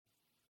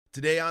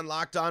Today on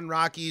Locked On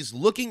Rockies,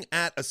 looking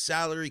at a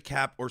salary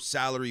cap or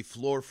salary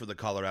floor for the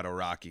Colorado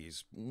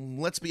Rockies.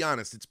 Let's be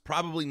honest, it's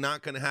probably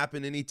not going to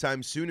happen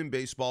anytime soon in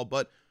baseball,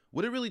 but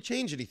would it really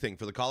change anything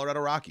for the Colorado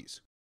Rockies?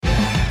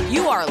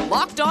 You are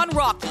Locked On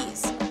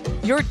Rockies,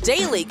 your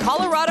daily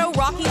Colorado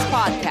Rockies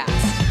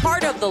podcast.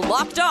 Part of the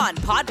Locked On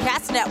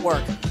Podcast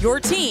Network, your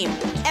team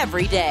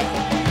every day.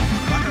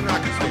 Locked On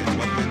Rockies fans,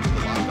 welcome into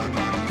the Locked On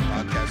Rockies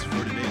podcast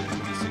for today, the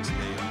 26th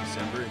day of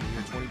December in the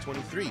year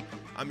 2023.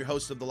 I'm your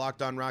host of the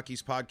Locked On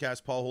Rockies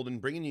podcast, Paul Holden,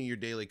 bringing you your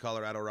daily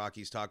Colorado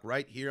Rockies talk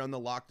right here on the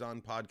Locked On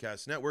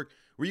Podcast Network,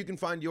 where you can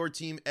find your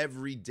team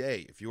every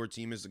day. If your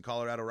team is the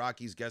Colorado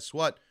Rockies, guess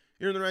what?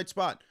 You're in the right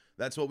spot.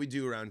 That's what we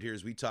do around here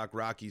is we talk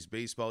Rockies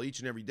baseball each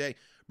and every day,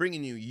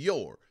 bringing you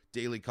your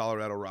daily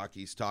Colorado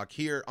Rockies talk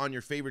here on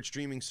your favorite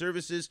streaming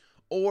services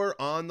or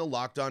on the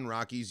Locked On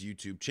Rockies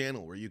YouTube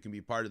channel, where you can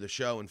be part of the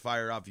show and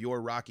fire off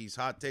your Rockies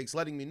hot takes,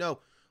 letting me know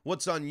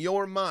what's on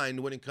your mind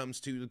when it comes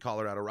to the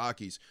Colorado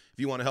Rockies. If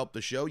you want to help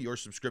the show, your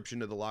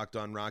subscription to the Locked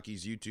On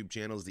Rockies YouTube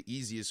channel is the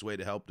easiest way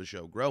to help the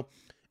show grow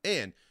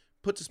and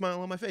puts a smile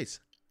on my face.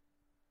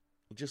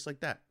 Just like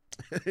that,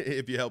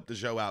 if you help the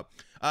show out.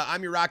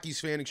 I'm your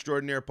Rockies fan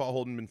extraordinaire, Paul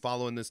Holden. Been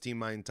following this team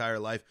my entire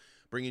life,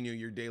 bringing you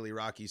your daily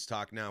Rockies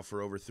talk now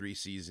for over 3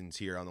 seasons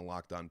here on the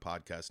Locked On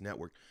Podcast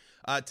Network.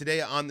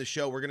 Today on the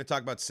show, we're going to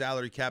talk about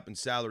salary cap and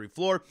salary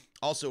floor.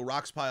 Also,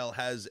 Roxpile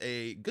has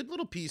a good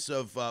little piece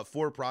of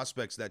 4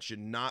 prospects that should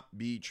not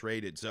be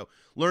traded. So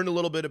learned a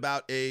little bit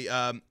about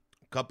a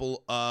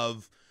couple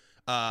of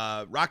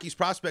Rockies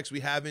prospects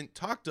we haven't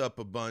talked up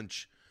a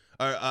bunch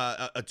or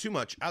too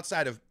much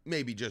outside of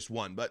maybe just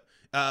one, but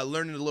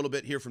learning a little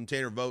bit here from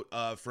Tanner Vogt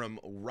from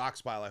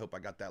Roxpile. I hope I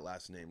got that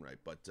last name right,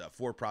 but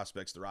 4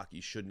 prospects the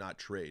Rockies should not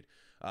trade.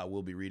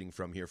 We'll be reading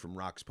from here from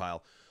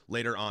Roxpile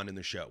later on in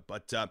the show.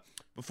 But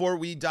before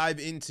we dive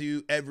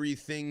into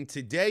everything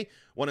today,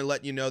 want to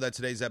let you know that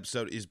today's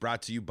episode is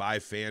brought to you by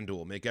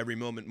FanDuel. Make every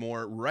moment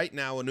more. Right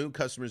now, new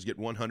customers get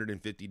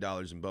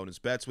 $150 in bonus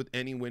bets with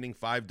any winning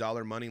 $5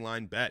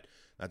 moneyline bet.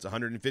 That's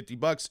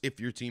 $150 if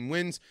your team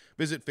wins.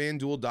 Visit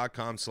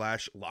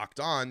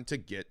FanDuel.com/lockedon to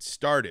get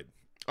started.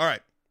 All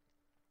right,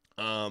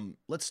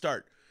 let's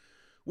start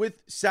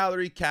with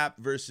salary cap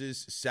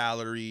versus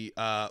salary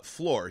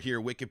floor. Here,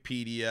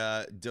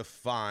 Wikipedia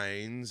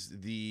defines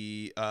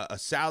a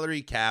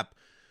salary cap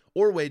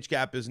or wage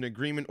cap is an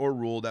agreement or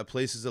rule that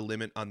places a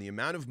limit on the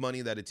amount of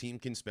money that a team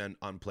can spend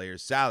on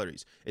players'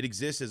 salaries. It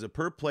exists as a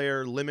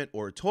per-player limit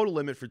or a total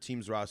limit for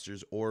teams'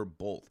 rosters or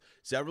both.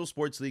 Several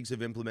sports leagues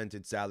have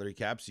implemented salary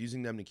caps,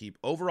 using them to keep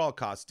overall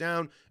costs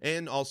down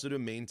and also to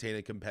maintain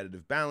a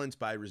competitive balance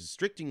by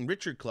restricting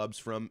richer clubs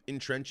from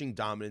entrenching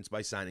dominance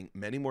by signing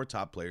many more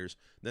top players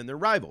than their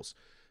rivals.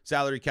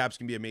 Salary caps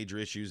can be a major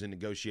issue in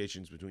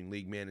negotiations between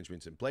league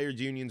managements and players'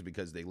 unions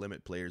because they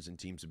limit players' and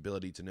teams'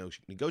 ability to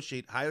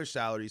negotiate higher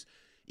salaries,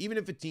 even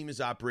if a team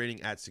is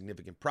operating at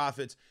significant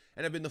profits,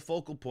 and have been the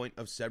focal point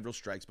of several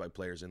strikes by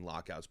players and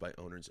lockouts by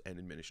owners and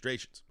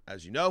administrations.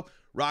 As you know,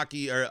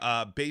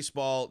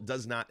 baseball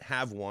does not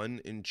have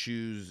one and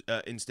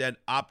instead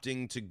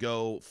opting to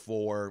go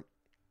for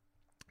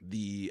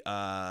the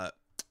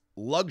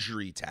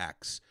luxury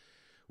tax,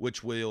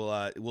 which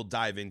we'll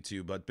dive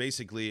into. But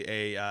basically,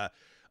 a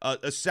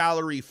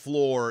salary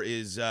floor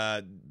is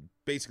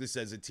basically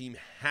says a team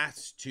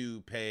has to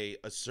pay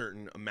a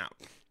certain amount.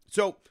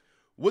 So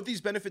would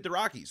these benefit the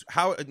Rockies?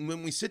 How,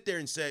 when we sit there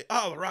and say,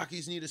 oh, the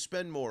Rockies need to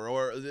spend more,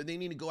 or they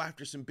need to go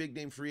after some big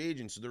name free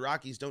agents so the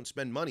Rockies don't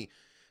spend money,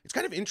 it's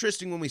kind of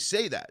interesting when we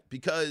say that,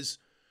 because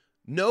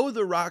no,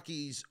 the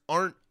Rockies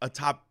aren't a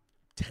top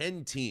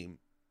 10 team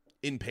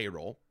in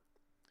payroll,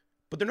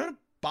 but they're not a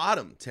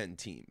bottom 10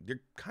 team.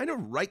 They're kind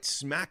of right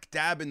smack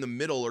dab in the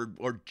middle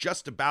or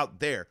just about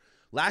there.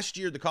 Last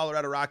year, the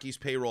Colorado Rockies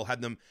payroll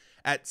had them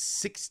at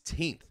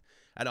 16th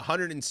at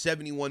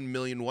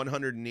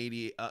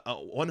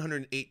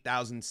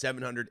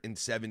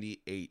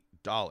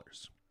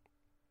 $108,778.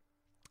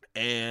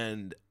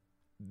 And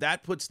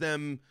that puts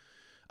them,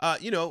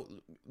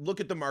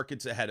 look at the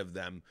markets ahead of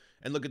them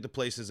and look at the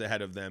places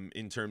ahead of them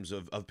in terms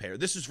of pay.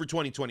 This is for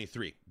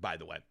 2023, by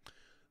the way.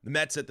 The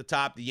Mets at the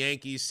top, the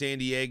Yankees, San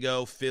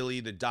Diego, Philly,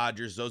 the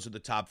Dodgers, those are the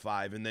top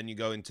 5. And then you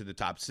go into the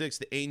top 6,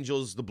 the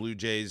Angels, the Blue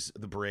Jays,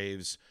 the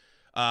Braves,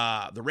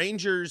 the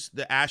Rangers,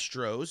 the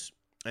Astros,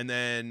 and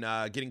then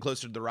getting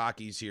closer to the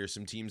Rockies here,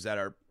 some teams that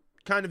are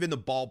kind of in the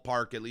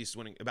ballpark, at least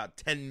winning about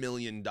 $10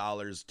 million,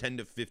 $10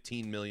 to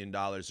 $15 million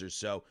or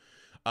so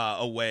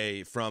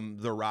away from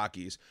the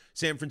Rockies.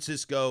 San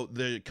Francisco,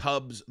 the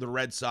Cubs, the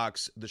Red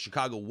Sox, the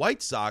Chicago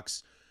White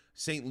Sox,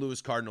 St.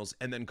 Louis Cardinals,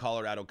 and then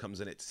Colorado comes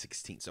in at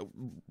 16. So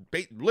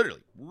literally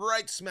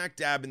right smack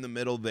dab in the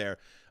middle there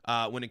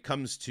when it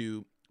comes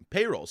to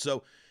payroll.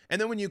 So,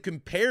 and then when you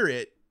compare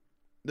it,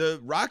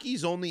 the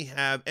Rockies only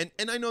have, and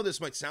I know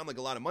this might sound like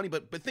a lot of money,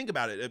 but think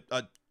about it.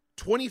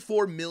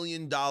 $24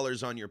 million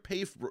on your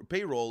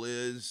payroll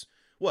is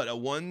what, a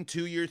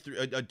 2-year,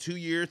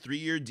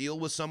 3-year deal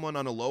with someone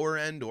on a lower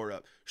end, or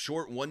a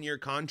short 1-year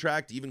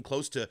contract, even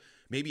close to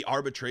maybe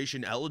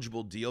arbitration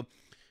eligible deal.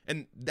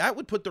 And that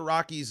would put the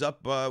Rockies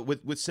up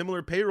with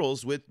similar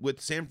payrolls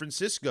with San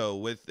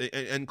Francisco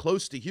and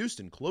close to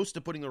Houston, close to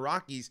putting the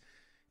Rockies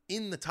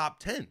in the top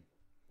 10.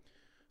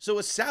 So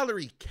a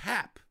salary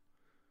cap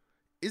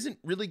isn't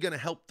really going to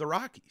help the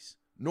Rockies,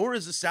 nor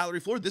is a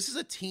salary floor. This is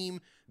a team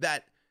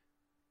that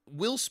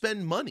will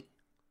spend money,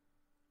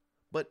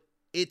 but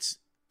it's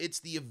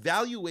the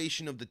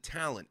evaluation of the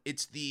talent.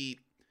 It's the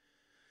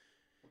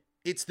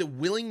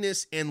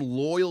willingness and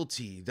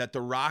loyalty that the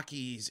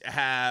Rockies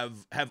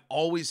have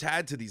always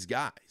had to these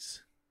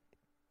guys.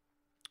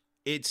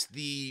 It's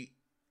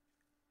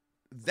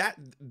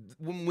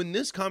when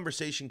this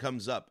conversation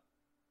comes up,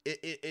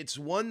 it's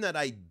one that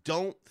I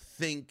don't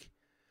think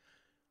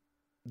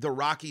the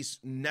Rockies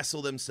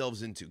nestle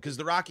themselves into, because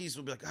the Rockies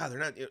will be like, they're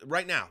not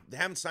right now. They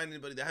haven't signed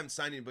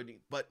anybody,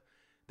 but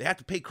they have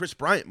to pay Chris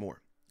Bryant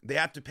more. They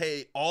have to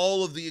pay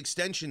all of the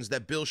extensions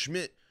that Bill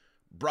Schmidt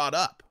brought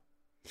up.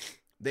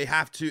 They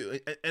have to,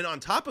 and on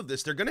top of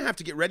this, they're going to have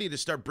to get ready to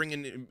start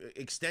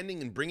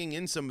extending and bringing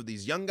in some of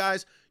these young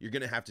guys. You're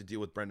going to have to deal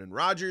with Brendan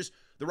Rodgers.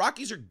 The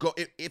Rockies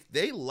if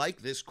they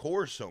like this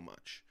core so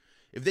much,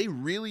 if they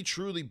really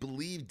truly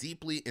believe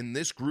deeply in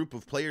this group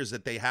of players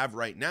that they have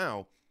right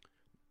now,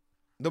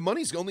 the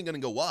money's only going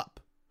to go up.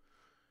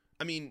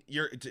 I mean,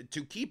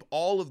 to keep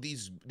all of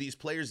these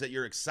players that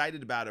you're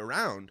excited about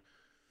around,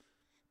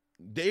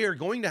 they are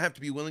going to have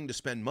to be willing to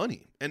spend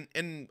money.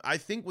 And I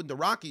think with the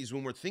Rockies,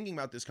 when we're thinking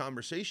about this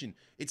conversation,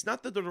 it's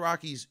not that the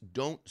Rockies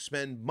don't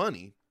spend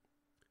money.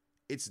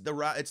 It's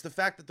the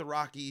fact that the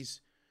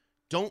Rockies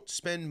don't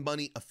spend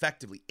money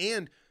effectively,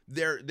 and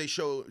they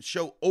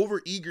show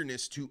over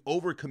eagerness to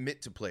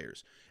overcommit to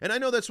players. And I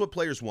know that's what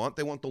players want.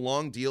 They want the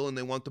long deal and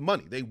they want the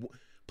money.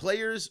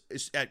 Players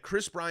at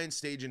Chris Bryant's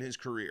stage in his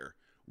career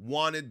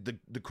wanted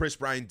the Chris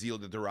Bryant deal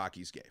that the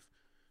Rockies gave.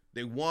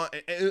 They want,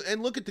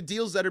 and look at the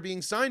deals that are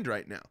being signed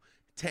right now.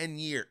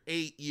 10-year,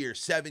 8-year,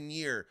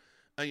 7-year,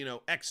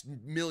 X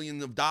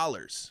millions of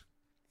dollars.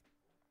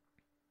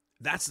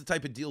 That's the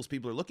type of deals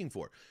people are looking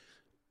for.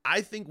 I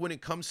think when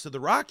it comes to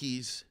the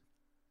Rockies,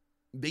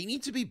 they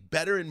need to be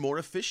better and more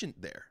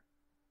efficient there.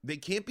 They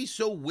can't be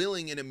so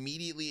willing and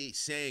immediately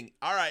saying,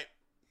 all right,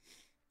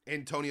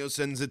 Antonio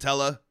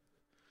Senzatella,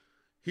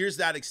 here's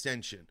that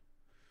extension.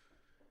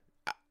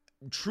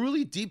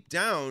 Truly deep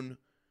down,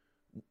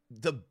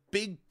 the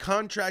big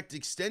contract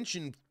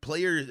extension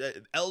players,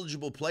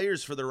 eligible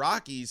players for the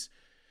Rockies,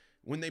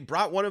 when they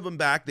brought one of them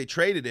back, they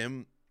traded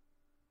him,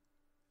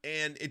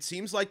 and it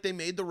seems like they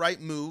made the right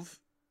move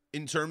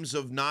in terms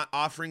of not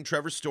offering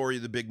Trevor Story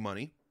the big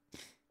money,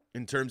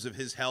 in terms of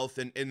his health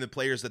and the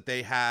players that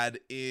they had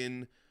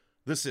in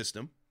the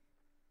system.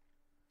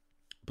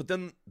 But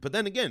then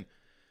again,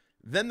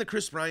 the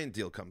Chris Bryant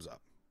deal comes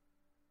up.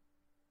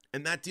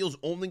 And that deal's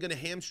only going to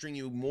hamstring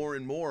you more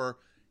and more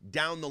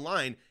down the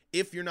line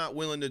if you're not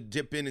willing to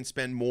dip in and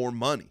spend more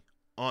money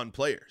on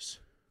players.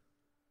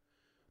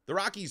 The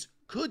Rockies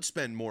could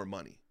spend more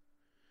money,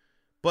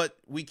 but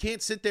we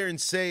can't sit there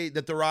and say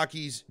that the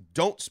Rockies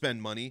don't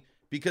spend money,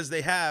 because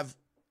they have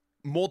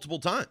multiple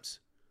times.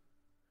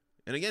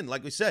 And again,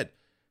 like we said,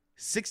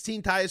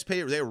 16th highest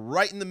payroll. They're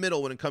right in the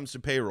middle when it comes to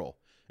payroll.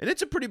 And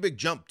it's a pretty big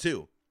jump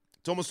too.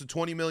 It's almost a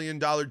 $20 million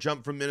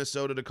jump from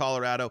Minnesota to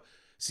Colorado.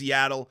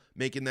 Seattle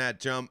making that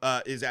jump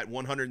is at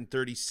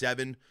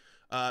 $137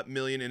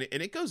 million, and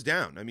it goes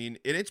down. I mean,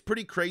 and it's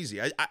pretty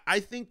crazy. I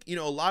think, a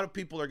lot of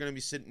people are going to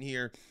be sitting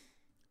here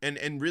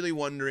and really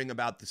wondering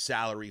about the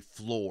salary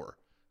floor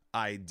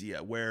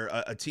idea, where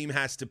a team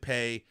has to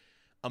pay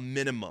a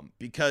minimum.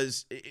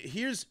 Because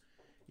here's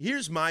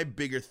my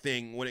bigger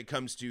thing when it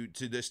comes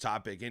to this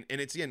topic, and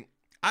it's, again,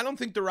 I don't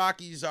think the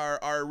Rockies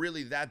are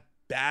really that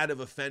bad of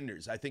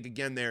offenders. I think,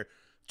 again, they're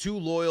too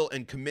loyal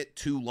and commit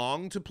too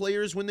long to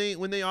players when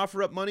they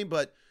offer up money,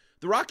 but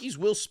the Rockies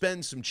will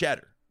spend some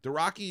cheddar. The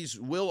Rockies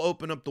will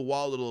open up the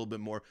wallet a little bit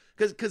more,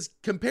 because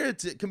compare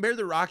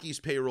the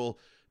Rockies payroll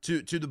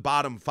to the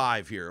bottom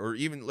 5 here, or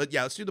even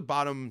let's do the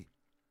bottom.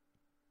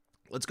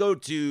 Let's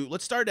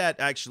start at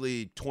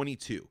actually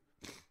 22.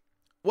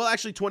 Well,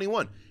 actually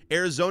 21.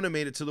 Arizona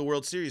made it to the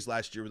World Series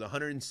last year with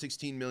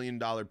 $116 million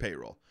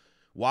payroll.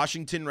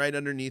 Washington right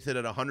underneath it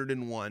at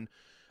 101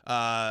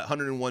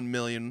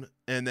 million,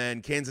 and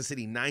then Kansas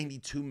City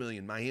 92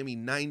 million, Miami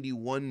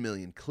 91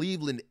 million,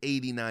 Cleveland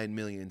 89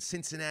 million,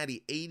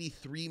 Cincinnati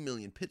 83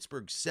 million,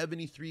 Pittsburgh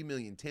 73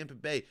 million, Tampa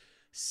Bay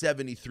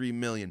 73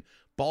 million,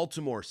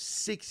 Baltimore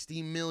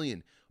 60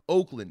 million,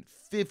 Oakland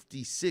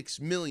 56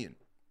 million.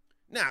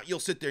 Now you'll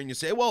sit there and you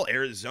say, well,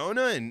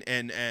 Arizona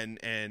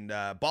and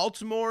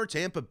Baltimore,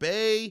 Tampa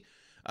Bay,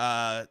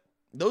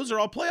 those are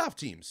all playoff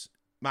teams.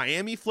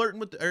 Miami flirting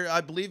with, or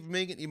I believe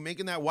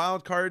making that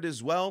wild card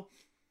as well.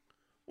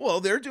 Well,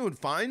 they're doing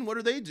fine. What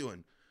are they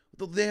doing?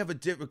 They have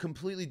a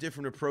completely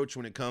different approach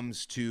when it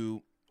comes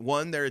to,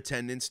 1, their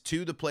attendance,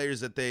 2, the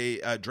players that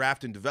they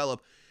draft and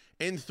develop,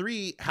 and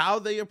 3, how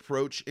they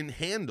approach and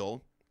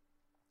handle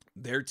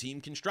their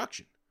team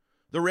construction.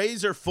 The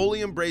Rays are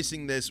fully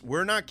embracing this.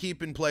 We're not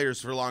keeping players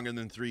for longer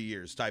than 3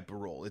 years type of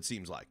role, it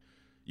seems like.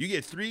 You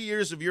get 3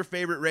 years of your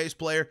favorite Rays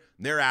player,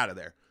 they're out of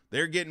there.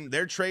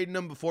 They're trading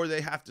them before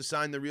they have to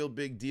sign the real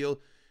big deal.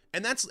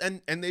 And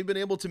they've been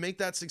able to make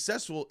that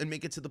successful and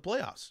make it to the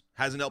playoffs.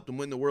 Hasn't helped them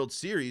win the World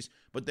Series,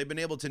 but they've been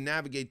able to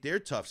navigate their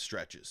tough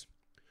stretches.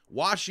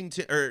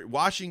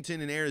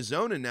 Washington and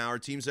Arizona now are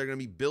teams that are going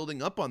to be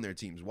building up on their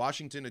teams.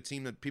 Washington, a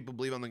team that people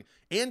believe on,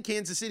 and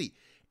Kansas City.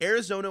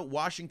 Arizona,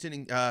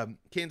 Washington, and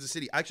Kansas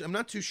City. Actually, I'm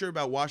not too sure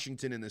about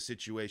Washington in this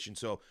situation,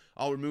 so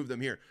I'll remove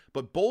them here.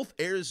 But both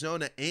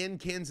Arizona and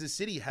Kansas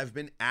City have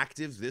been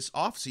active this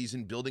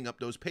offseason building up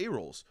those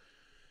payrolls.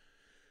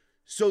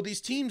 So these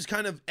teams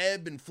kind of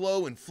ebb and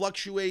flow and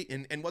fluctuate,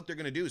 and what they're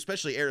going to do,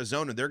 especially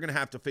Arizona, they're going to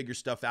have to figure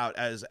stuff out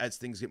as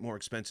things get more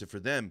expensive for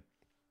them.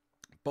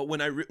 But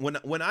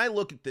when I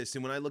look at this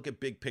and when I look at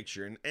big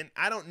picture, and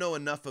I don't know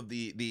enough of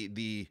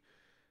the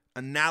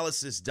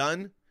analysis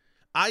done,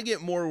 I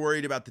get more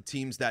worried about the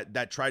teams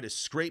that try to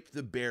scrape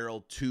the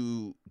barrel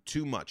too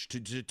much,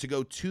 to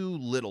go too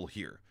little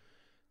here.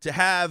 To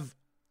have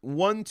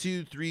 1,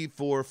 2, 3,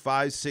 4,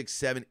 5, 6,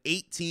 7,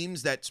 8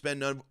 teams that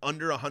spend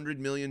under $100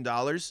 million,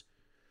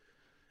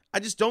 I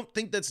just don't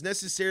think that's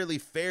necessarily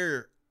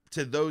fair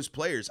to those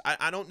players.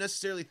 I don't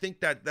necessarily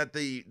think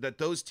that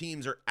those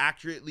teams are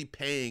accurately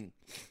paying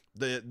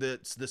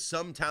the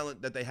sum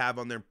talent that they have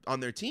on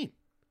their team.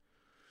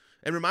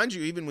 And remind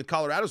you, even with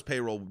Colorado's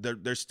payroll,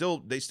 they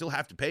still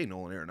have to pay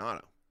Nolan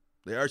Arenado.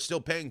 They are still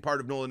paying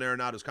part of Nolan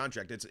Arenado's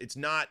contract. It's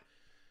not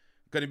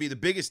going to be the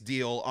biggest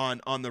deal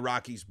on the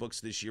Rockies' books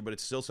this year, but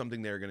it's still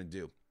something they're going to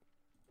do.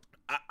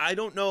 I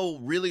don't know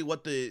really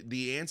what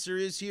the answer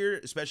is here,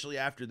 especially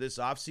after this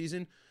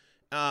offseason.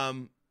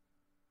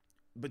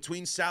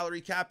 Between salary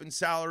cap and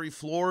salary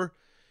floor,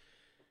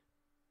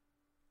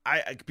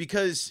 I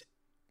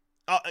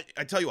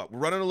tell you what, we're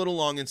running a little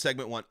long in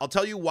segment 1. I'll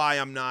tell you why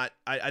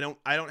I don't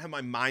have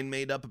my mind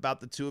made up about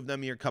the two of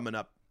them here coming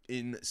up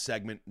in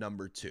segment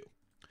number 2.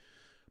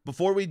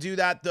 Before we do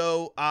that,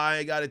 though,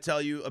 I got to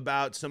tell you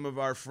about some of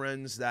our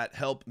friends that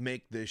help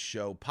make this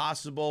show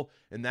possible,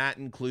 and that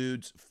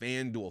includes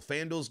FanDuel.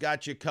 FanDuel's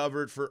got you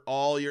covered for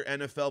all your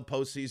NFL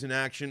postseason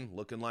action.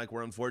 Looking like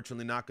we're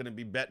unfortunately not going to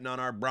be betting on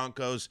our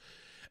Broncos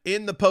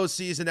in the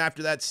postseason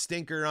after that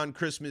stinker on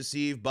Christmas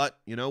Eve, but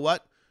you know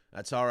what?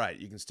 That's all right.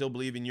 You can still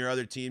believe in your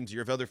other teams,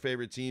 your other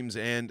favorite teams,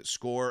 and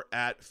score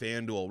at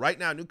FanDuel. Right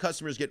now, new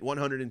customers get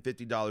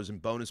 $150 in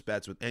bonus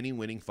bets with any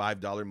winning $5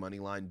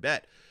 moneyline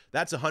bet.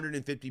 That's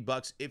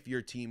 $150 if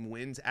your team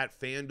wins at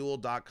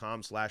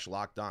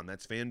FanDuel.com/lockedon.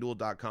 That's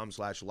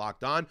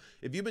FanDuel.com/lockedon.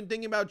 If you've been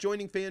thinking about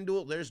joining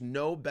FanDuel, there's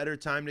no better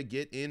time to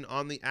get in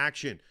on the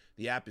action.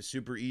 The app is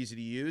super easy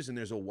to use, and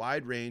there's a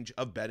wide range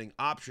of betting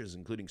options,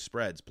 including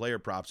spreads, player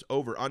props,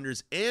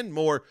 over-unders, and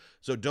more.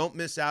 So don't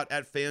miss out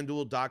at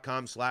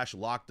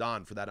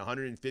FanDuel.com/lockedon for that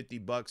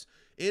 $150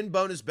 in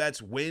bonus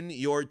bets when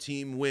your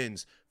team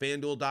wins.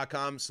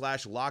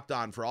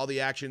 FanDuel.com/lockedon for all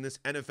the action this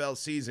NFL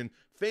season.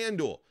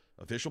 FanDuel,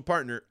 official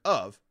partner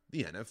of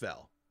the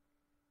NFL.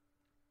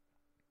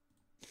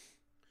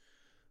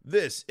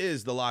 This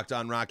is the Locked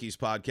On Rockies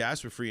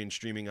podcast. We're free and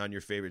streaming on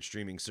your favorite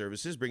streaming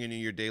services, bringing you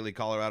your daily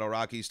Colorado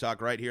Rockies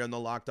talk right here on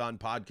the Locked On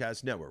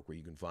Podcast Network, where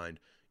you can find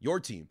your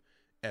team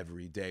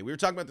every day. We were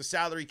talking about the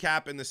salary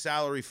cap and the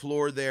salary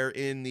floor there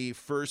in the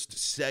first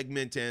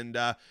segment, and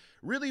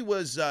really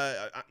was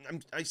I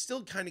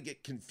still kind of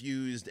get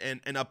confused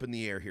and up in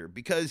the air here,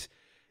 because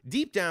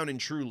deep down and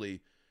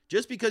truly,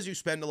 just because you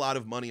spend a lot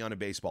of money on a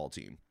baseball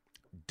team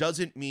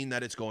doesn't mean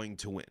that it's going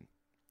to win.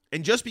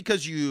 And just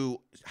because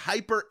you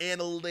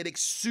hyper-analytic,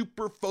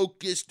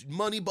 super-focused,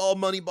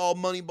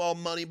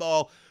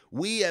 Moneyball,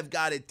 we have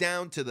got it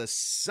down to the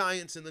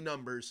science and the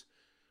numbers,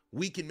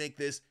 we can make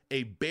this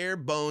a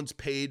bare-bones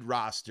paid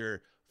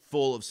roster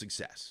full of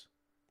success.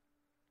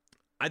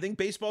 I think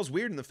baseball's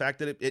weird in the fact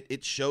that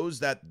it shows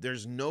that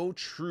there's no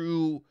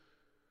true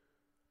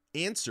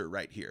answer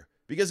right here.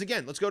 Because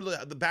again, let's go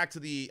to back to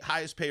the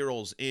highest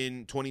payrolls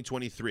in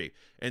 2023,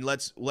 and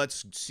let's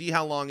see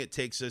how long it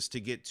takes us to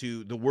get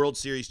to the World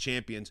Series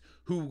champions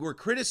who were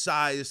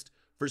criticized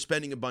for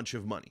spending a bunch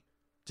of money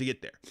to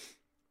get there.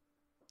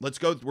 Let's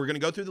go. We're going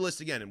to go through the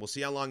list again, and we'll see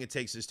how long it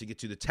takes us to get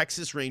to the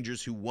Texas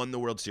Rangers, who won the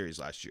World Series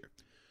last year.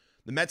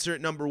 The Mets are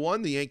at number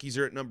 1. The Yankees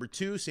are at number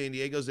 2. San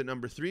Diego's at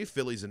number 3.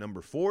 Philly's at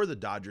number 4. The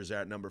Dodgers are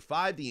at number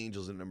 5. The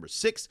Angels at number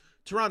 6.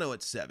 Toronto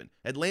at 7.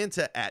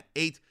 Atlanta at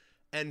 8.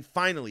 And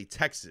finally,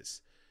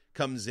 Texas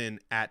comes in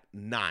at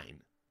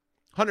 9.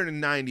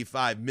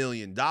 $195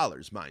 million,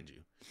 mind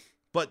you.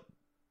 But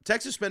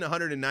Texas spent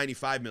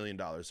 $195 million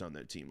on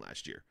their team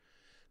last year.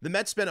 The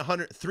Mets spent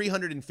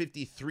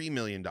 $353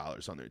 million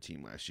on their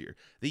team last year.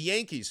 The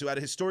Yankees, who had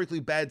a historically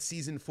bad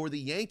season for the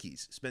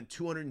Yankees, spent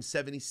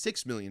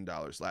 $276 million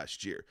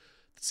last year.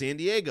 San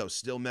Diego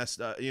still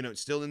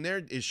still in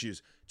their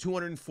issues,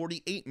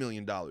 $248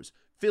 million.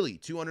 Philly,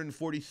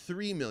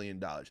 $243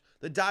 million.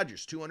 The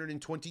Dodgers,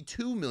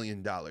 $222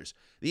 million.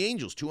 The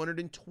Angels,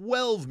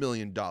 $212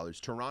 million.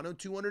 Toronto,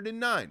 $209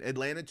 million.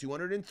 Atlanta,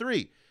 $203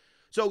 million.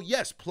 So,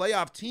 yes,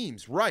 playoff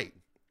teams, right.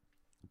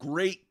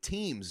 Great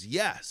teams,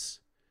 yes.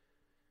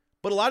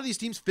 But a lot of these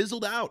teams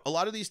fizzled out.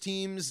 Some of these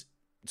teams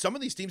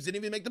didn't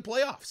even make the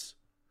playoffs.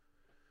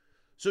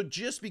 So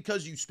just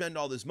because you spend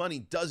all this money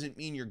doesn't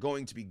mean you're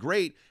going to be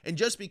great. And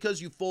just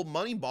because you full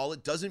Moneyball,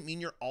 it doesn't mean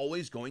you're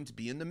always going to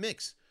be in the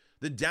mix.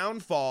 The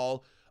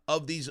downfall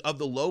of the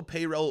low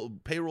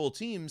payroll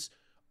teams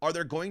are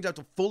they're going to have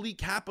to fully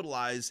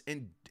capitalize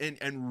and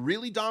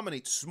really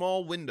dominate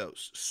small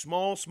windows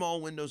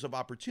of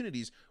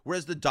opportunities,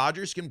 whereas the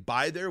Dodgers can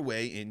buy their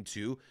way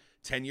into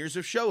 10 years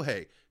of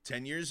Shohei,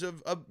 10 years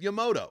of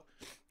Yamamoto,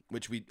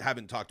 which we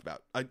haven't talked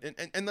about.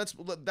 And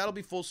that'll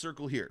be full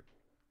circle here.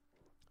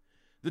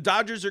 The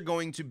Dodgers are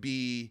going to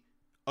be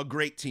a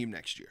great team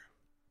next year.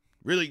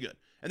 Really good.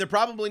 And they're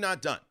probably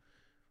not done.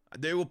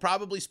 They will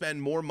probably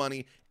spend more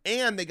money,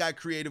 and they got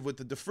creative with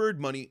the deferred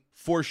money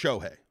for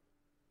Shohei.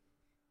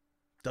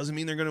 Doesn't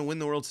mean they're going to win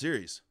the World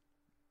Series.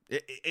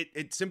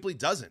 It simply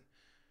doesn't.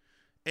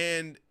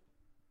 And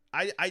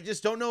I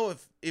just don't know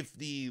if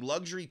the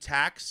luxury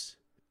tax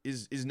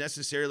is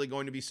necessarily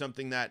going to be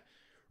something that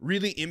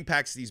really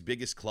impacts these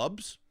biggest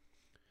clubs.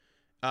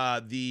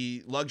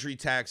 The luxury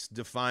tax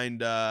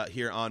defined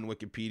here on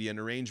Wikipedia, an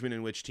arrangement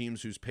in which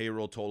teams whose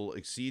payroll total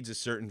exceeds a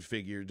certain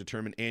figure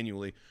determined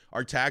annually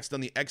are taxed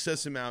on the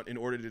excess amount in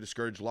order to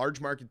discourage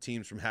large market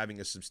teams from having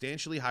a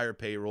substantially higher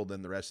payroll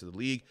than the rest of the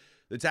league.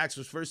 The tax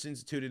was first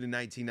instituted in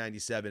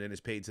 1997 and is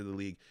paid to the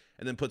league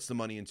and then puts the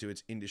money into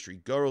its industry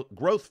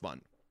growth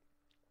fund.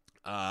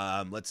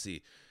 Let's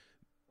see.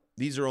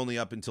 These are only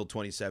up until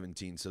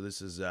 2017, so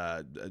this is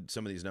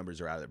some of these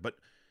numbers are out of there. But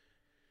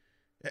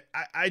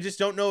I just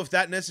don't know if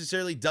that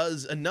necessarily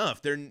does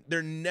enough.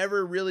 They're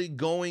never really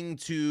going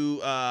to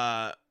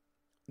the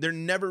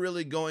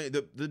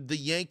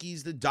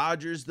Yankees, the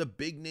Dodgers, the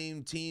big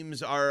name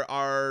teams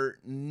are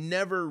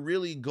never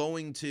really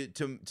going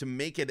to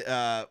make it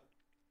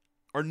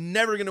are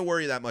never going to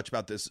worry that much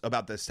about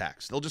this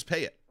tax. They'll just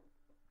pay it.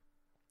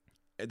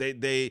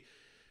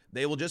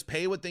 They will just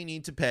pay what they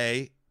need to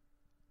pay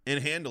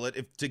and handle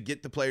it to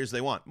get the players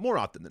they want more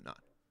often than not.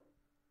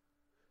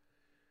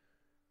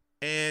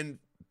 And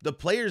the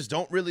players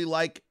don't really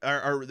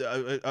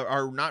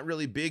are not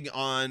really big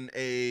on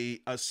a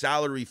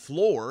salary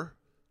floor,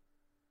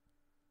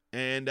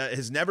 and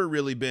has never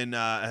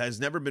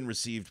been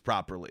received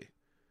properly.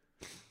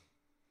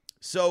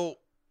 So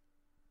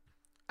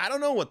I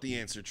don't know what the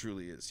answer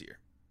truly is here,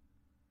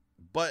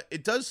 but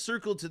it does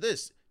circle to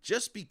this: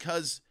 just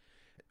because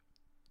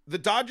the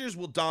Dodgers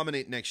will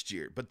dominate next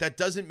year, but that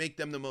doesn't make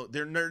them the most.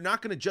 They're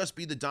not going to just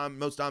be the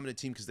most dominant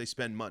team because they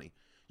spend money.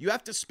 You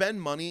have to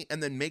spend money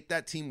and then make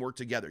that team work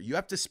together. You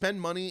have to spend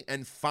money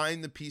and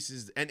find the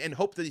pieces and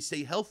hope that they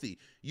stay healthy.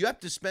 You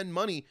have to spend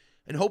money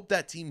and hope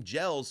that team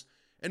gels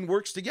and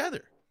works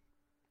together.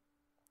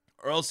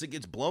 Or else it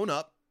gets blown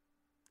up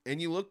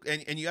and you look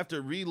and you have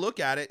to re-look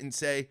at it and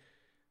say,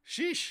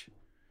 sheesh,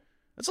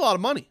 that's a lot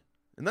of money.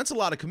 And that's a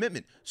lot of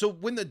commitment. So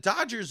when the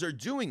Dodgers are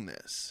doing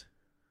this,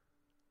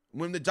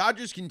 when the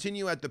Dodgers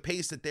continue at the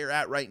pace that they're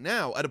at right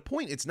now, at a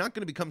point it's not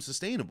going to become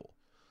sustainable.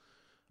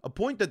 A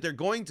point that they're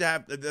going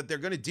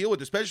to deal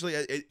with, especially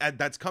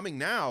that's coming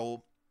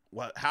now.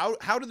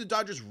 How do the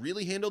Dodgers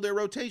really handle their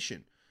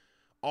rotation?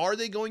 Are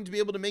they going to be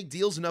able to make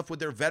deals enough with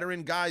their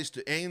veteran guys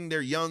and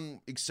their young,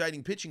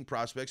 exciting pitching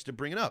prospects to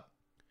bring it up?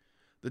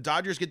 The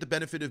Dodgers get the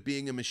benefit of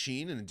being a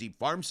machine and a deep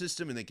farm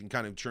system, and they can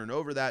kind of churn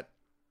over that.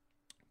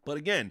 But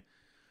again,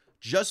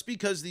 just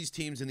because these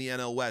teams in the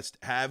NL West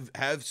have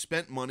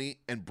spent money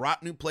and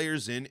brought new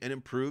players in and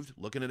improved,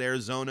 looking at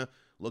Arizona,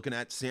 looking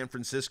at San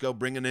Francisco,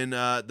 bringing in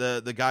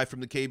the guy from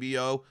the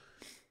KBO.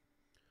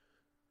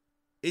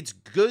 It's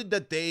good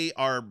that they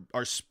are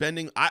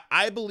spending.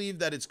 I believe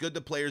that it's good the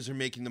players are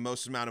making the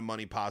most amount of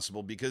money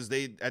possible, because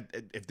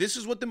if this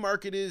is what the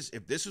market is,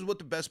 if this is what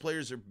the best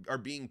players are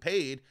being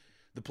paid,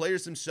 the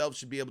players themselves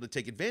should be able to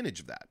take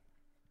advantage of that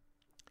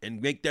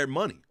and make their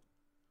money.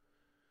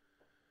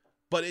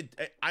 But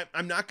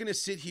I'm not going to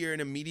sit here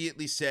and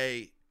immediately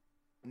say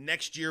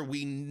next year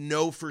we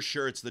know for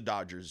sure it's the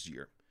Dodgers'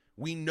 year.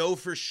 We know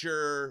for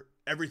sure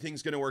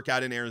everything's going to work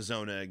out in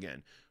Arizona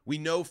again. We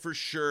know for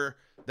sure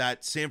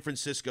that San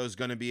Francisco is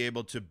going to be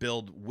able to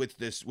build with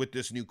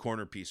this new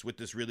corner piece, with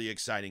this really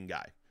exciting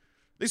guy.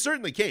 They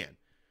certainly can.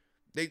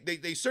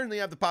 They certainly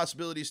have the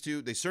possibilities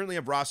to. They certainly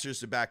have rosters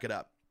to back it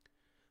up.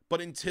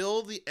 But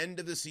until the end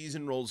of the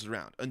season rolls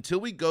around, until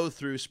we go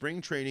through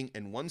spring training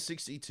and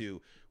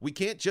 162, we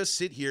can't just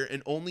sit here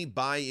and only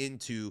buy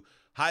into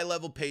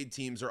high-level paid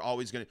teams are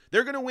always going to.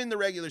 They're going to win the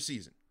regular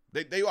season.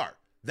 They are.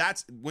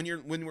 That's when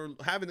we're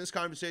having this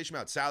conversation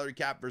about salary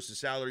cap versus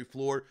salary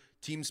floor,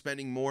 teams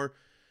spending more.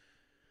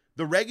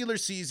 The regular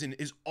season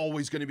is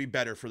always going to be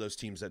better for those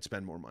teams that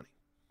spend more money.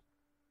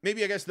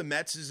 Maybe I guess the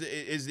Mets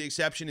is the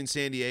exception in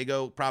San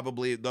Diego.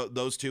 Probably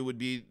those two would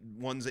be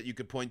ones that you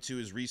could point to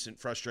as recent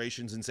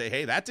frustrations and say,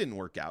 hey, that didn't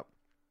work out.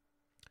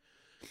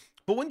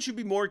 But wouldn't you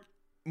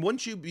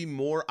be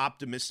more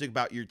optimistic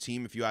about your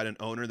team if you had an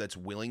owner that's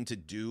willing to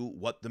do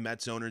what the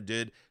Mets owner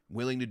did,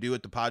 willing to do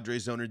what the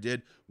Padres owner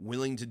did,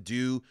 willing to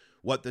do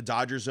what the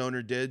Dodgers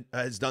owner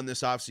has done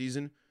this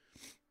offseason?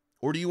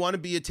 Or do you want to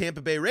be a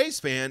Tampa Bay Rays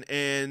fan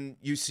and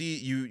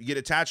you get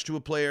attached to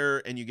a player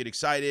and you get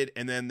excited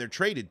and then they're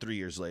traded 3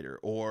 years later,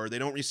 or they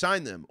don't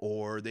re-sign them,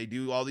 or they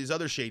do all these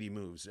other shady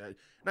moves?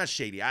 Not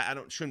shady. I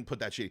shouldn't put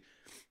that shady.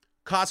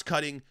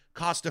 Cost-cutting,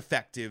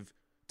 cost-effective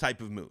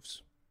type of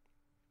moves.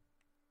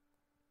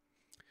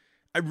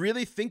 I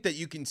really think that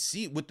you can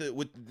see with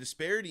the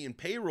disparity in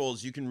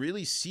payrolls, you can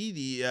really see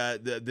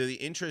the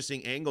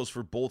interesting angles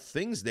for both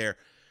things there.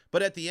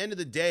 But at the end of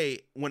the day,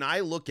 when I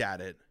look at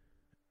it,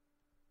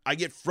 I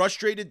get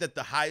frustrated that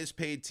the highest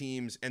paid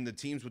teams and the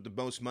teams with the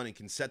most money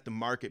can set the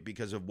market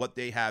because of what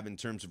they have in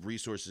terms of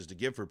resources to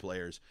give for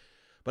players.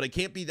 But I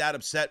can't be that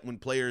upset when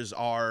players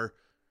are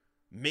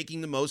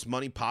making the most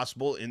money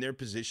possible in their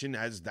position,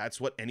 as that's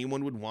what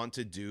anyone would want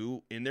to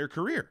do in their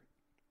career.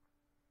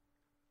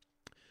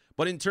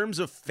 But in terms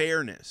of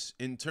fairness,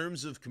 in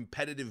terms of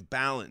competitive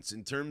balance,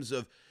 in terms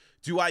of,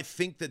 do I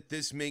think that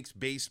this makes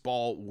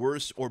baseball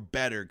worse or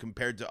better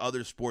compared to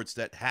other sports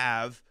that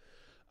have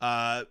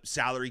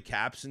salary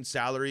caps and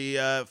salary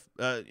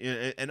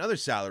and other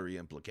salary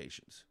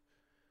implications?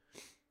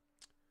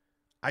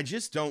 I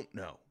just don't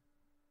know.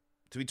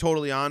 To be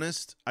totally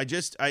honest, I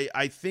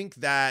think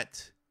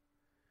that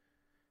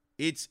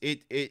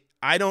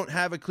I don't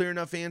have a clear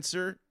enough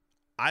answer.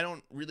 I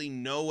don't really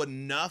know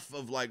enough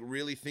of like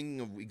really thinking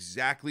of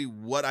exactly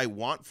what I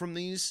want from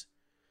these,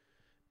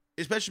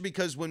 especially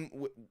because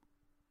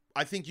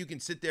I think you can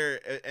sit there,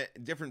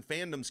 different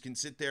fandoms can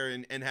sit there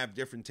and have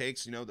different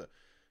takes. You know, the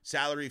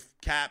salary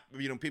cap,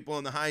 you know, people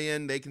on the high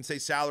end, they can say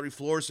salary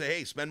floor, say,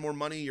 hey, spend more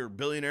money. Your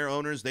billionaire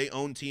owners, they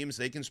own teams,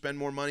 they can spend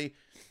more money.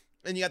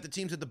 And you got the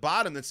teams at the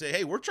bottom that say,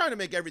 hey, we're trying to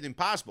make everything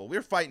possible.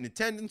 We're fighting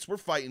attendance. We're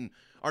fighting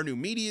our new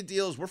media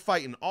deals. We're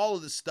fighting all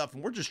of this stuff.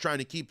 And we're just trying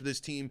to keep this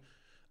team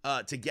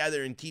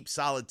together and keep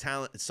solid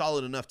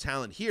enough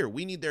talent here.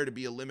 We need there to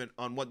be a limit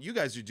on what you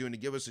guys are doing to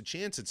give us a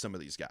chance at some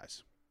of these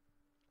guys.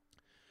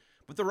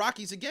 But the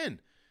Rockies, again,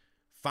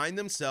 find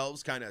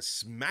themselves kind of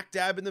smack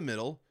dab in the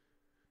middle,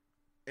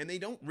 and they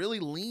don't really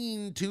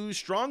lean too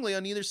strongly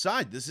on either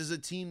side. This is a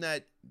team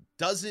that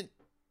doesn't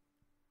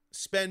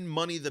spend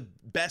money the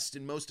best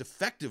and most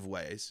effective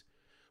ways,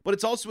 but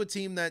it's also a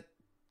team that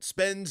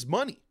spends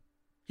money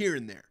here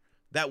and there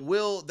that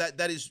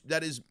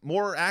is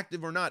more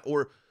active or not,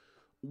 or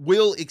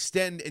will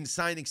extend and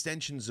sign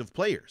extensions of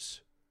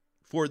players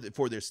for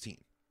this team.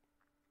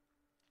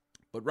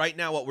 But right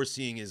now what we're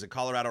seeing is a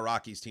Colorado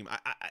Rockies team.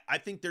 I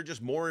think they're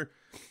just more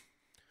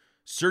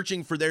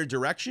searching for their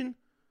direction.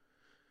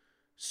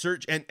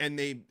 And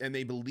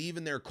they believe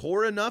in their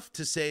core enough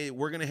to say,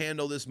 we're going to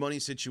handle this money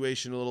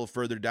situation a little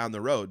further down the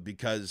road,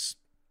 because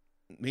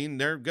I mean,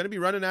 they're going to be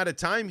running out of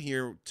time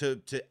here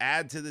to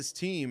add to this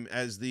team,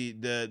 as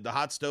the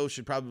hot stove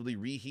should probably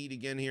reheat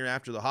again here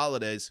after the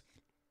holidays,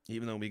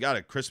 even though we got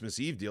a Christmas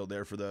Eve deal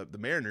there for the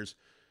Mariners.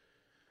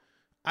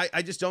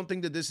 I just don't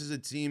think that this is a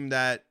team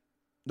that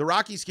the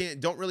Rockies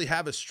don't really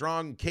have a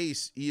strong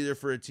case either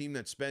for a team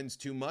that spends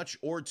too much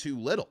or too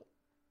little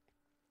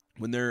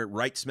when they're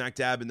right smack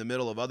dab in the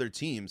middle of other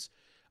teams.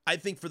 I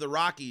think for the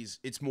Rockies,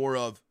 it's more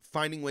of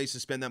finding ways to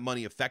spend that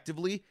money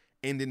effectively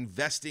and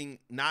investing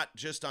not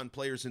just on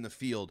players in the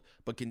field,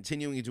 but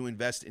continuing to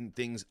invest in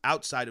things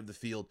outside of the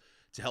field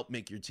to help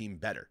make your team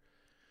better.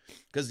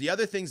 Because the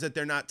other things that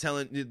they're not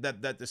telling,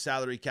 that the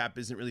salary cap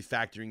isn't really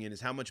factoring in,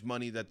 is how much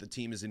money that the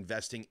team is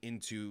investing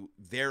into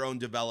their own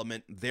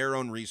development, their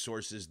own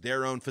resources,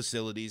 their own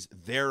facilities,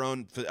 their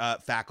own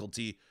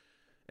faculty,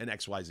 and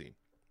XYZ.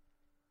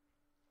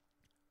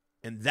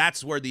 And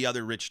that's where the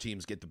other rich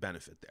teams get the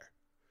benefit there.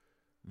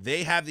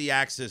 They have the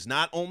access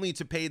not only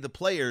to pay the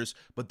players,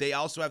 but they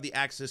also have the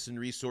access and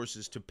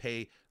resources to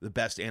pay the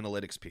best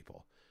analytics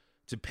people,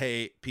 to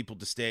pay people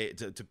to stay,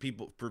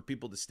 for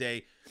people to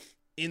stay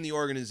in the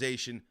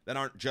organization that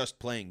aren't just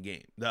playing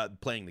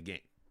the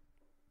game.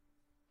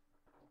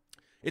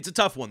 It's a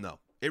tough one, though.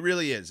 It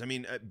really is. I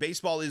mean,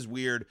 baseball is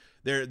weird.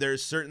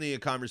 There's certainly a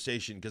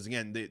conversation, because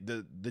again,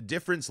 the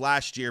difference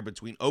last year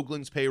between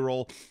Oakland's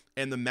payroll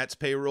and the Mets'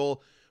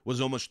 payroll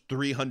was almost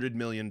 $300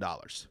 million.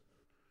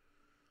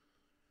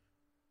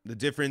 The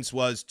difference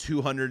was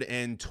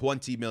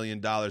 $220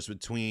 million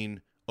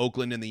between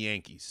Oakland and the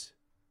Yankees.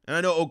 And I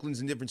know Oakland's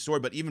a different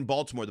story, but even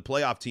Baltimore, the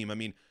playoff team, I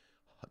mean,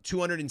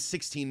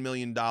 $216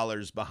 million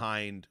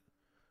behind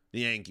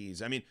the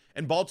Yankees. I mean,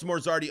 and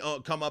Baltimore's already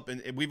come up,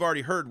 and we've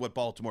already heard what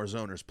Baltimore's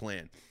owner's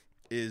plan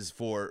is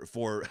for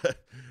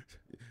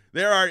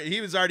he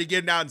was already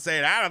getting out and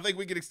saying, I don't think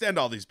we can extend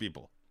all these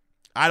people.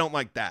 I don't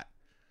like that.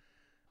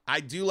 I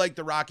do like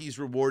the Rockies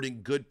rewarding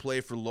good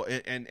play for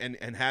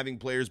and having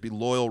players be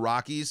loyal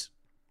Rockies,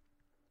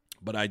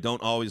 but I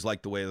don't always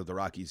like the way that the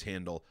Rockies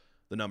handle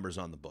the numbers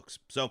on the books.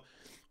 So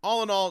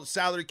all in all,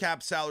 salary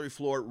cap, salary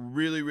floor,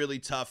 really, really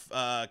tough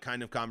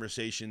kind of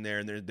conversation there,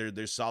 and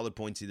there's solid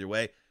points either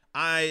way.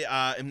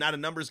 I am not a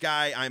numbers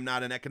guy. I'm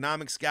not an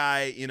economics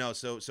guy,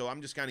 so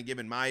I'm just kind of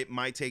giving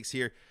my takes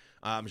here.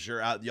 I'm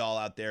sure y'all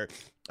out there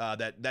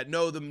that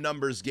know the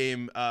numbers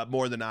game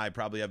more than I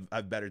probably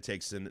have better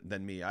takes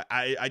than me.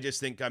 I just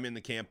think I'm in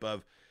the camp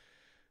of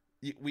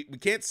we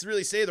can't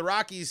really say the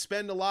Rockies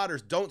spend a lot or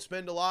don't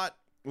spend a lot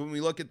when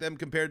we look at them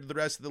compared to the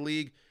rest of the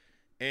league.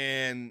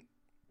 And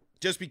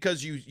just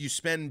because you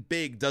spend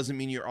big doesn't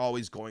mean you're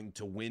always going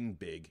to win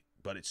big,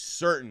 but it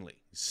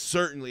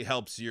certainly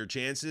helps your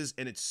chances,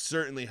 and it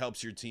certainly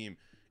helps your team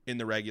in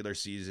the regular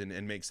season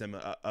and makes them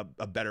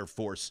a better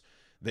force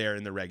there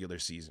in the regular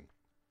season.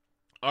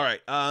 All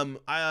right,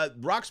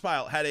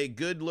 Roxpile had a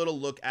good little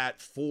look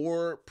at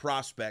 4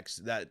 prospects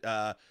that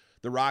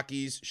the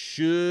Rockies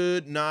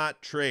should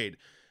not trade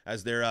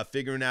as they're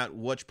figuring out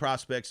which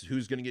prospects,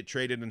 who's going to get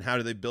traded, and how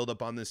do they build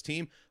up on this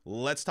team.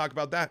 Let's talk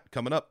about that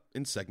coming up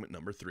in segment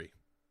number 3.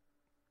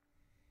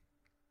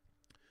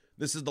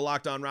 This is the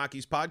Locked On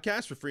Rockies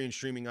podcast for free and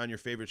streaming on your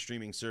favorite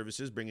streaming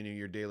services, bringing you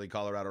your daily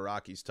Colorado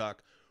Rockies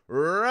talk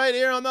right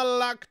here on the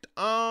Locked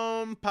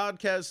On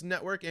Podcast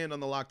Network and on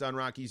the Locked On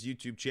Rockies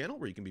YouTube channel,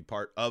 where you can be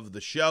part of the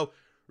show.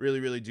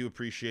 Really, really do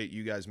appreciate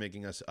you guys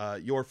making us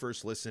your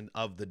first listen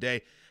of the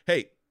day.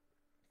 Hey,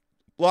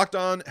 Locked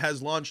On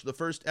has launched the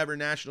first ever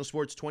national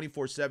sports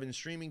 24/7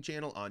 streaming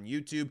channel on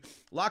YouTube.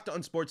 Locked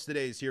On Sports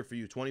Today is here for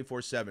you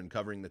 24/7,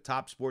 covering the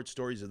top sports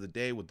stories of the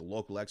day with the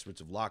local experts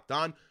of Locked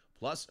On,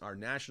 plus our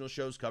national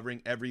shows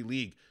covering every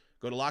league.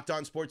 Go to Locked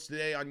On Sports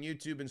Today on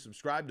YouTube and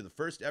subscribe to the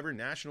first ever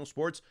national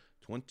sports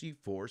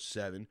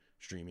 24/7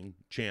 streaming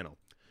channel.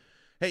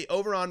 Hey,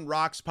 over on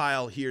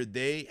Roxpile here,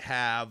 they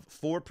have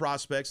 4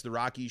 prospects the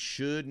Rockies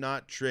should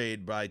not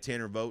trade by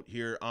Tanner Vogt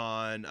here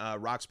on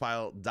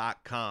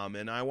Roxpile.com.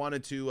 And I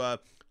wanted to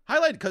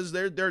highlight, because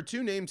there are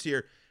 2 names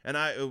here, and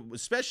I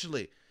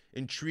especially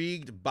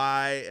intrigued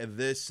by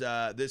this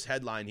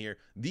headline here.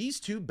 These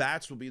 2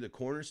 bats will be the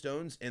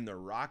cornerstones in the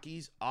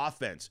Rockies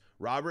offense.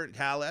 Robert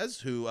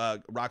Calez, who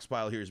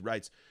Roxpile here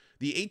writes,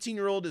 the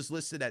 18-year-old is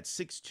listed at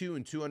 6'2"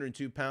 and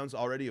 202 pounds,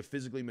 already a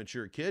physically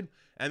mature kid.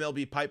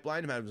 MLB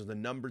Pipeline was the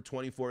number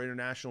 24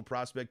 international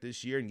prospect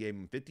this year and gave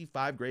him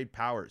 55 grade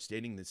power,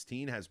 stating this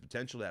teen has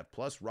potential to have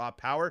plus raw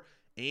power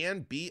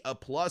and be a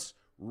plus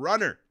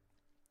runner.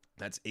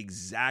 That's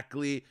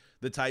exactly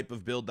the type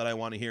of build that I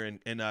want to hear.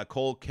 And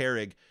Cole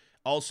Carrig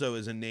also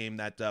is a name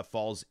that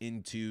falls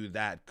into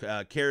that.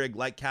 Carrig,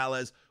 like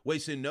Calez,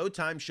 wasted no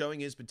time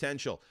showing his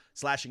potential,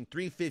 slashing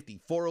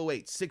 .350,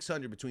 .408,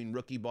 .600 between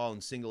rookie ball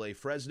and single-A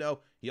Fresno.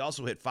 He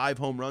also hit 5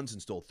 home runs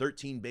and stole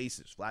 13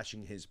 bases,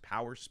 flashing his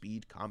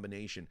power-speed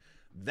combination.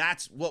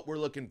 That's what we're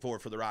looking for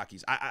the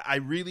Rockies. I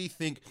really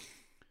think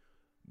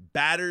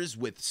batters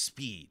with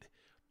speed,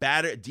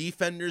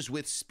 defenders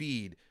with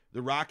speed,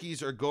 the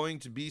Rockies are going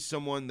to be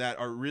someone that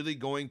are really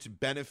going to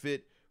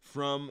benefit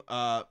from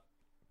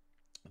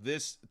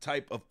this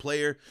type of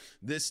player,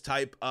 this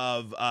type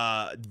of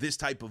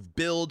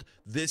build,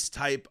 this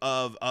type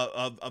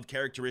of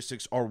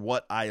characteristics are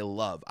what I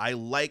love. I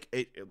like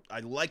it.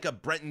 I like a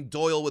Brenton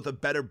Doyle with a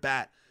better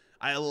bat.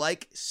 I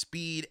like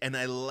speed, and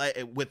I like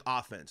it with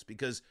offense,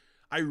 because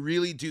I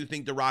really do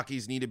think the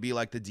Rockies need to be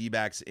like the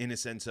D-backs in a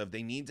sense of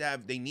they need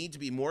to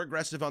be more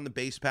aggressive on the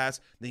base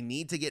pass. They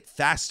need to get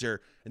faster,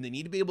 and they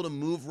need to be able to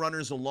move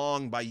runners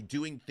along by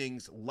doing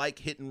things like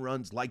hit and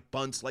runs, like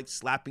bunts, like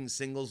slapping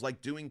singles,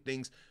 like doing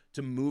things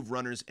to move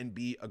runners and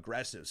be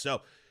aggressive.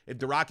 So if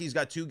the Rockies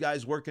got 2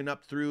 guys working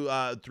up through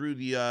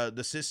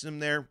the system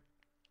there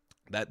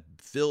that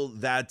fill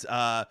that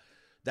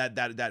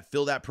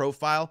fill that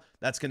profile,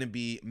 that's going to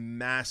be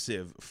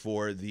massive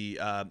for the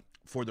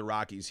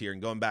Rockies here.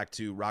 And going back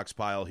to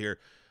Roxpile here,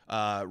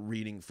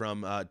 reading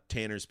from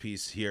Tanner's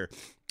piece here.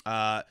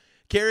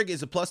 Carrig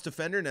is a plus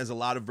defender and has a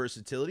lot of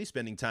versatility,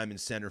 spending time in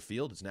center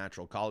field, his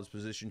natural college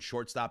position,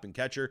 shortstop, and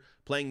catcher.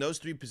 Playing those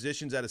 3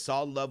 positions at a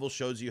solid level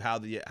shows you how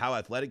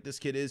athletic this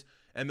kid is.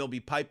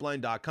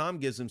 MLBpipeline.com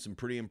gives him some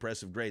pretty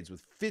impressive grades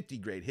with 50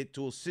 grade hit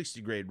tool,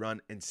 60 grade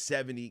run, and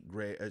 60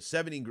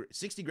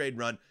 grade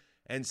run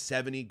and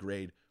 70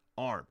 grade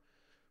arm.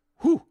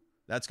 Whew.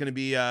 That's going to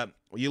be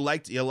you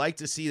like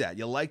to see that.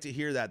 You like to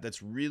hear that.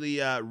 That's really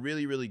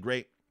really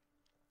great.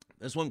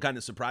 This one kind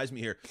of surprised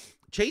me here.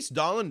 Chase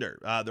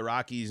Dollander, the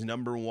Rockies'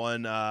 number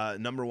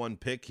one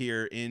pick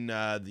here in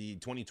the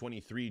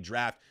 2023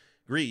 draft.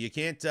 Agree. You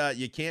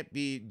can't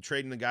be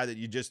trading the guy that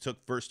you just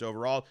took first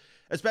overall,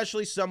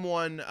 especially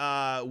someone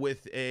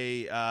with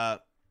a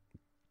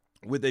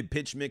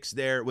pitch mix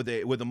there, with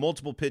a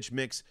multiple pitch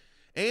mix,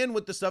 and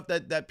with the stuff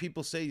that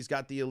people say he's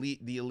got the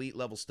elite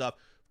level stuff.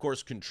 Of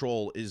course,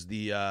 control is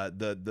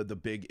the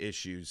big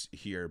issues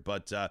here,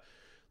 but.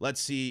 Let's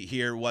see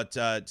here what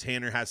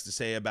Tanner has to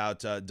say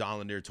about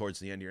Dollander towards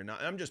the end here. Now,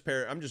 I'm just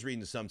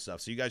reading some stuff.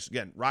 So you guys,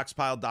 again,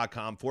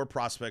 Roxpile.com, 4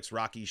 prospects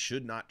Rockies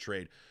should not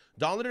trade.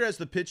 Dollander has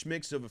the pitch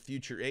mix of a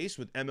future ace,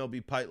 with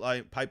MLB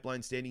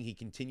Pipeline stating he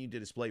continued to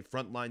display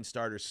frontline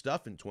starter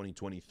stuff in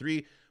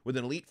 2023 with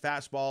an elite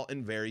fastball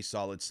and very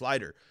solid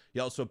slider. He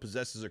also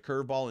possesses a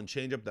curveball and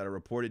changeup that are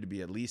reported to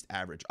be at least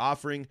average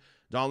offering.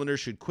 Dollander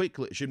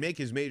should make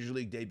his major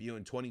league debut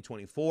in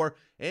 2024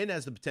 and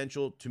has the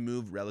potential to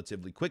move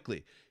relatively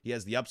quickly. He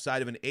has the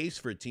upside of an ace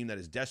for a team that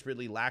has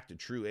desperately lacked a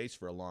true ace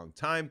for a long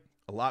time.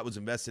 A lot was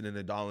invested in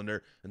a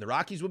Dollander, and the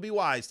Rockies would be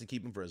wise to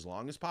keep him for as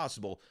long as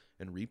possible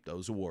and reap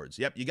those awards.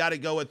 Yep, you got to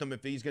go with him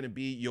if he's going to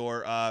be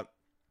your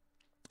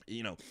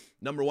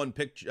number one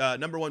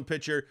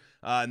pitcher,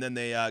 and then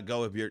they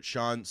go with your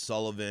Sean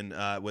Sullivan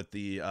with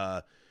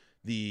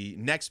the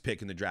next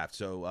pick in the draft.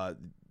 So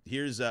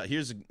here's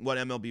what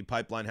MLB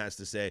Pipeline has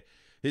to say.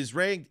 He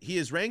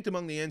is ranked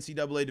among the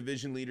NCAA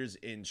division leaders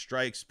in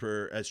strikes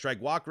per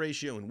strike walk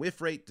ratio and whiff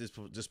rate,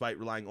 despite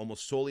relying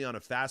almost solely on a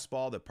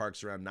fastball that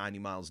parks around 90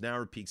 miles an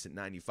hour, peaks at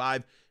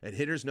 95, and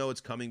hitters know it's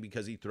coming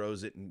because he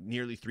throws it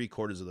nearly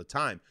 3/4 of the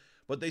time.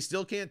 But they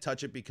still can't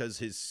touch it because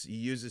he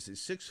uses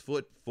his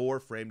 6'4"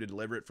 frame to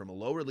deliver it from a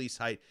low release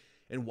height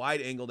and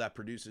wide angle that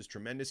produces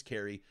tremendous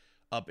carry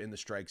up in the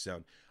strike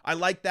zone. I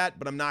like that,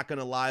 but I'm not going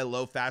to lie.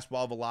 Low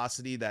fastball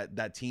velocity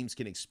that teams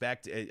can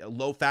expect, a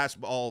low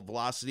fastball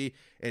velocity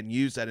and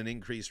use at an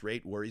increased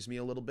rate worries me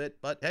a little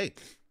bit. But hey,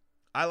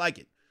 I like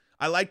it.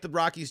 I like the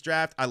Rockies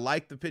draft. I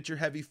like the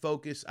pitcher-heavy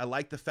focus. I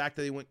like the fact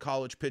that they went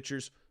college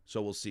pitchers,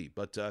 so we'll see.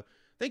 But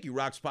thank you,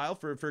 Roxpile,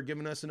 for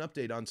giving us an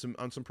update on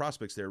some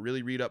prospects there.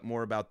 Really read up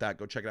more about that.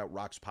 Go check it out,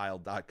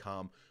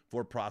 roxpile.com,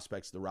 for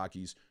prospects the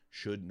Rockies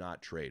should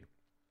not trade.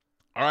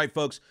 All right,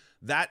 folks,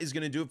 that is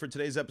going to do it for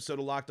today's episode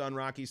of Locked On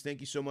Rockies. Thank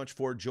you so much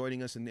for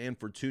joining us and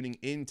for tuning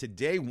in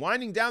today.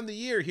 Winding down the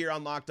year here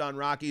on Locked On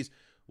Rockies.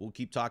 We'll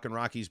keep talking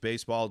Rockies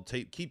baseball,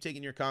 keep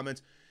taking your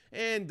comments,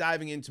 and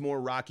diving into more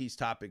Rockies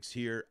topics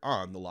here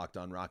on the Locked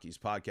On Rockies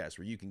podcast,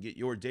 where you can get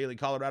your daily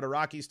Colorado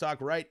Rockies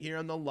talk right here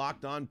on the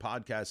Locked On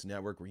Podcast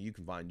Network, where you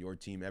can find your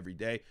team every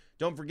day.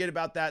 Don't forget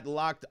about that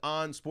Locked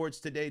On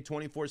Sports Today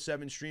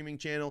 24/7 streaming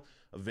channel,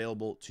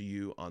 available to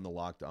you on the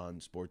Locked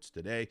On Sports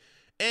Today.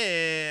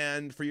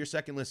 And for your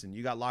second listen,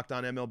 you got Locked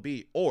On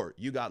MLB, or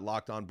you got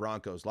Locked On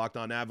Broncos, Locked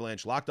On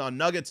Avalanche, Locked On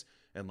Nuggets,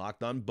 and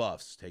Locked On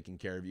Buffs, taking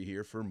care of you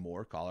here for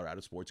more Colorado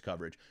sports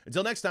coverage.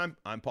 Until next time,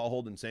 I'm Paul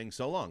Holden saying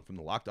so long from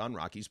the Locked On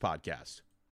Rockies podcast.